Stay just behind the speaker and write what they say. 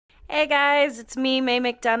Hey guys, it's me, May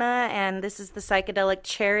McDonough, and this is the Psychedelic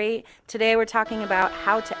Cherry. Today we're talking about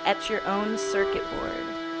how to etch your own circuit board,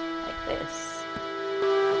 like this.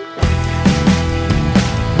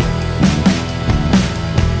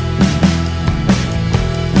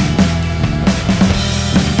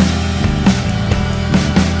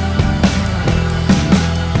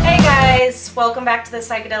 Hey guys, welcome back to the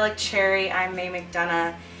Psychedelic Cherry. I'm May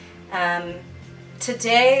McDonough.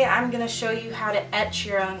 Today I'm going to show you how to etch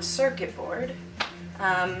your own circuit board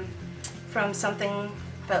from something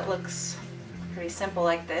that looks pretty simple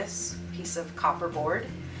like this, piece of copper board,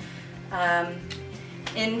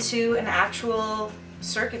 into an actual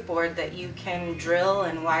circuit board that you can drill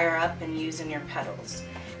and wire up and use in your pedals.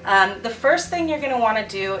 The first thing you're going to want to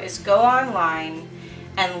do is go online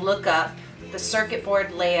and look up the circuit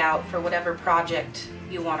board layout for whatever project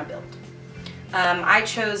you want to build. I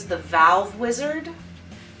chose the Valve Wizard.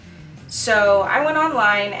 So I went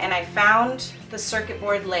online and I found the circuit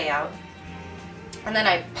board layout, and then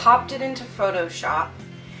I popped it into Photoshop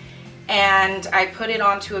and I put it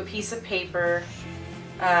onto a piece of paper,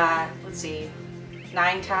 let's see,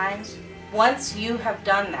 9 times. Once you have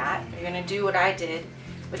done that, you're going to do what I did,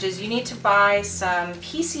 which is you need to buy some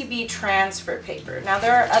PCB transfer paper. Now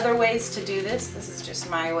there are other ways to do this. This is just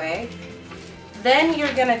my way. Then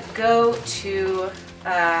you're going to go to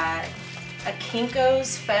a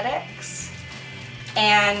Kinko's FedEx,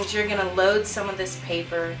 and you're going to load some of this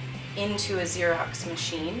paper into a Xerox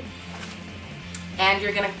machine, and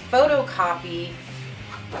you're going to photocopy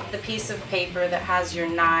the piece of paper that has your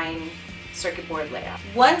 9 circuit board layout.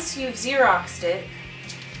 Once you've Xeroxed it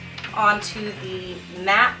onto the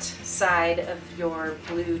matte side of your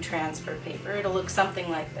blue transfer paper, it'll look something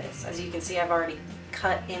like this. As you can see, I've already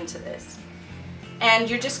cut into this. And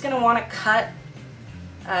you're just going to want to cut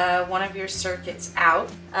one of your circuits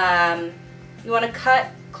out. You want to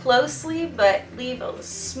cut closely, but leave a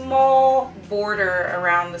small border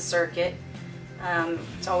around the circuit.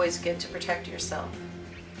 It's always good to protect yourself.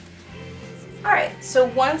 Alright, so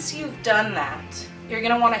once you've done that, you're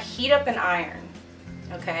going to want to heat up an iron.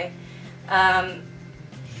 Okay?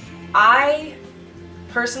 I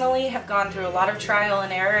personally have gone through a lot of trial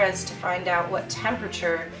and error as to find out what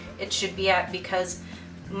temperature it should be at, because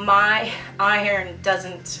my iron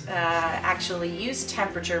doesn't actually use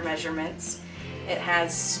temperature measurements. It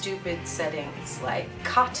has stupid settings like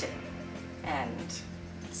cotton and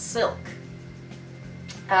silk.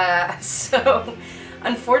 So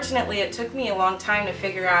unfortunately it took me a long time to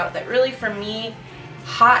figure out that really for me,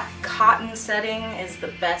 hot cotton setting is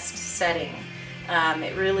the best setting.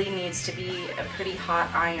 It really needs to be a pretty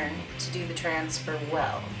hot iron to do the transfer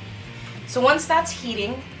well. So once that's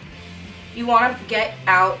heating, you want to get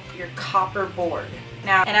out your copper board.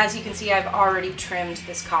 Now, and as you can see, I've already trimmed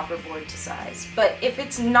this copper board to size. But if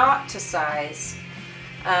it's not to size,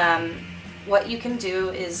 what you can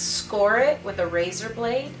do is score it with a razor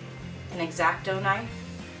blade, an X-Acto knife,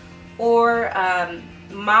 or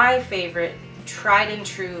my favorite, tried and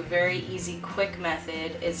true, very easy, quick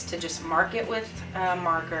method is to just mark it with a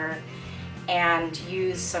marker and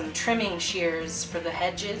use some trimming shears for the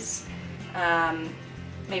hedges.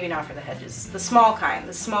 Maybe not for the hedges, the small kind,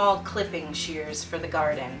 the small clipping shears for the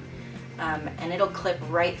garden, and it'll clip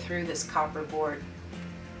right through this copper board.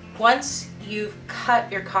 Once you've cut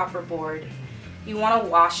your copper board, you want to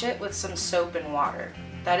wash it with some soap and water.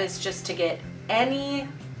 That is just to get any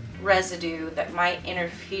residue that might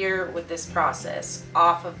interfere with this process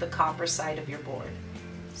off of the copper side of your board.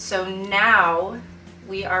 So now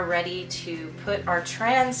we are ready to put our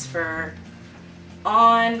transfer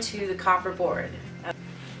onto the copper board.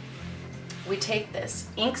 We take this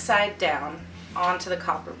ink side down onto the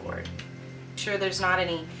copper board. Make sure there's not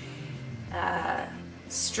any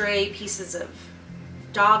stray pieces of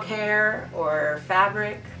dog hair or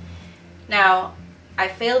fabric. Now, I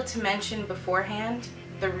failed to mention beforehand,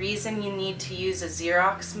 the reason you need to use a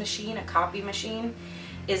Xerox machine, a copy machine,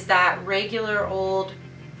 is that regular old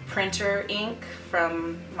printer ink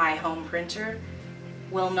from my home printer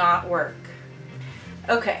will not work.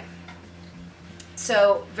 Okay.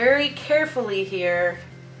 So very carefully here,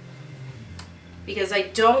 because I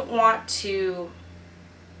don't want to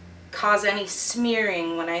cause any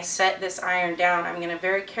smearing when I set this iron down, I'm going to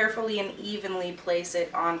very carefully and evenly place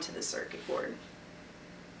it onto the circuit board.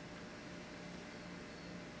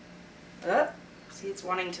 See, it's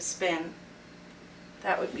wanting to spin.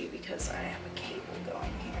 That would be because I have a cable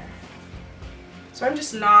going here. So I'm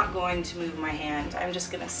just not going to move my hand. I'm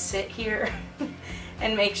just going to sit here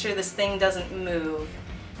and make sure this thing doesn't move,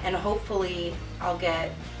 and hopefully I'll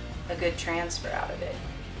get a good transfer out of it.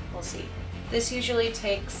 We'll see. This usually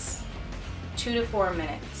takes 2 to 4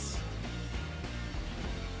 minutes.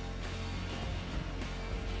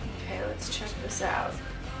 Okay, let's check this out.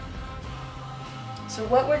 So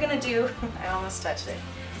what we're gonna do, I almost touched it.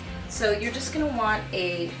 So you're just gonna want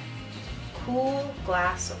a cool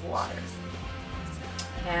glass of water.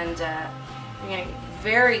 And you're gonna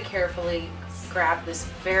very carefully grab this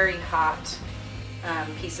very hot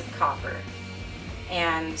piece of copper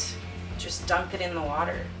and just dunk it in the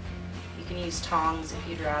water. You can use tongs if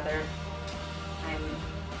you'd rather. I'm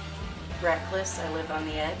reckless, I live on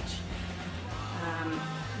the edge.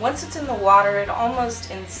 Once it's in the water, it almost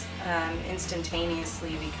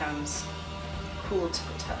instantaneously becomes cool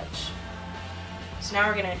to the touch. So now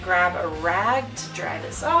we're going to grab a rag to dry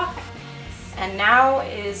this off, and now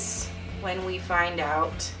is when we find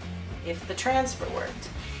out if the transfer worked.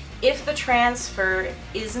 If the transfer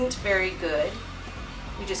isn't very good,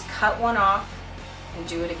 we just cut one off and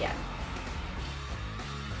do it again.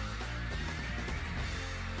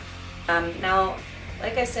 Now,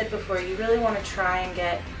 like I said before, you really want to try and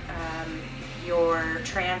get your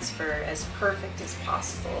transfer as perfect as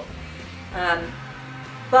possible.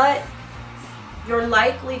 But you're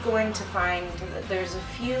likely going to find that there's a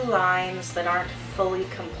few lines that aren't fully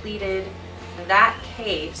completed. In that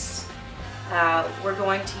case, we're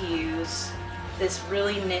going to use this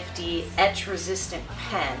really nifty etch-resistant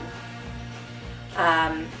pen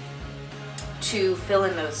to fill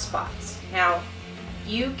in those spots. Now,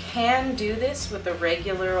 you can do this with a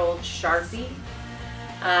regular old Sharpie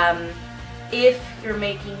if you're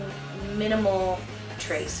making minimal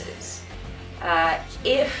traces.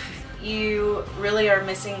 If you really are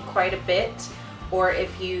missing quite a bit, or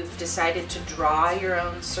if you've decided to draw your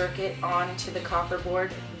own circuit onto the copper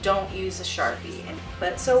board, don't use a Sharpie.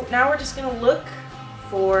 But so now we're just going to look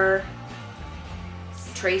for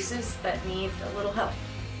traces that need a little help.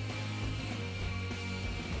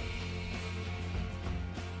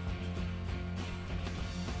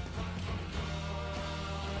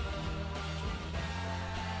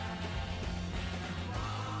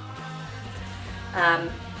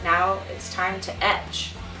 Now it's time to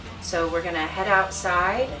etch. So we're going to head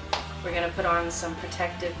outside, we're going to put on some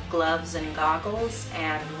protective gloves and goggles,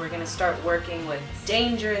 and we're going to start working with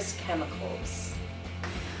dangerous chemicals.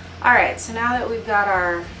 Alright, so now that we've got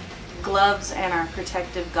our gloves and our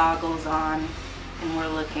protective goggles on and we're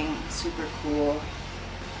looking super cool,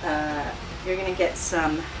 you're going to get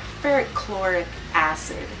some ferric chloric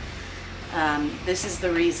acid. This is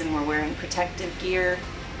the reason we're wearing protective gear.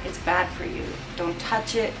 It's bad for you. Don't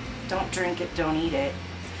touch it, don't drink it, don't eat it.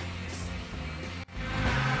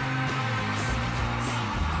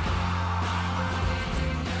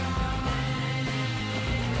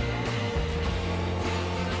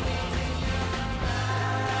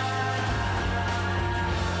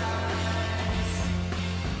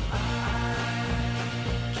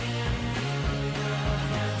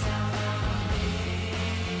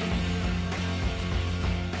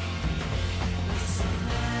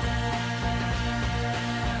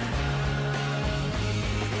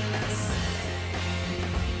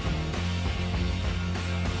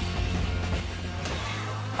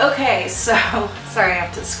 Okay, so, sorry I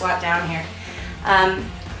have to squat down here.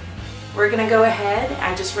 We're going to go ahead,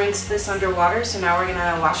 I just rinsed this underwater, so now we're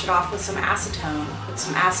going to wash it off with some acetone. Put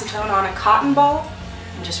some acetone on a cotton ball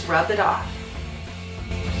and just rub it off.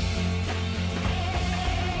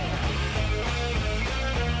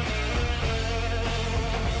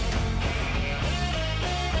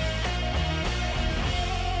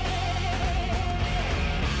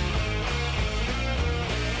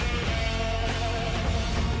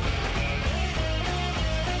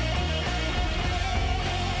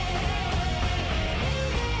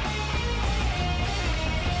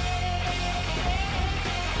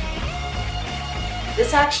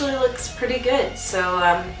 This actually looks pretty good,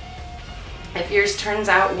 so if yours turns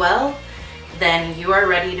out well, then you are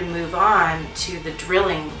ready to move on to the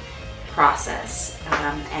drilling process,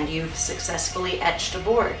 and you've successfully etched a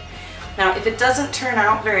board. Now, if it doesn't turn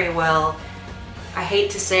out very well, I hate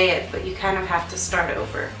to say it, but you kind of have to start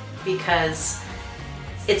over, because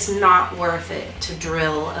it's not worth it to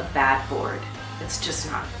drill a bad board. It's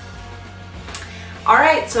just not.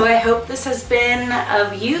 Alright, so I hope this has been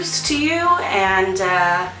of use to you, and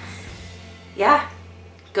yeah,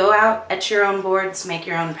 go out, etch your own boards, make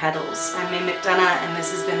your own pedals. I'm Mae McDonough, and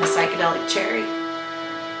this has been the Psychedelic Cherry.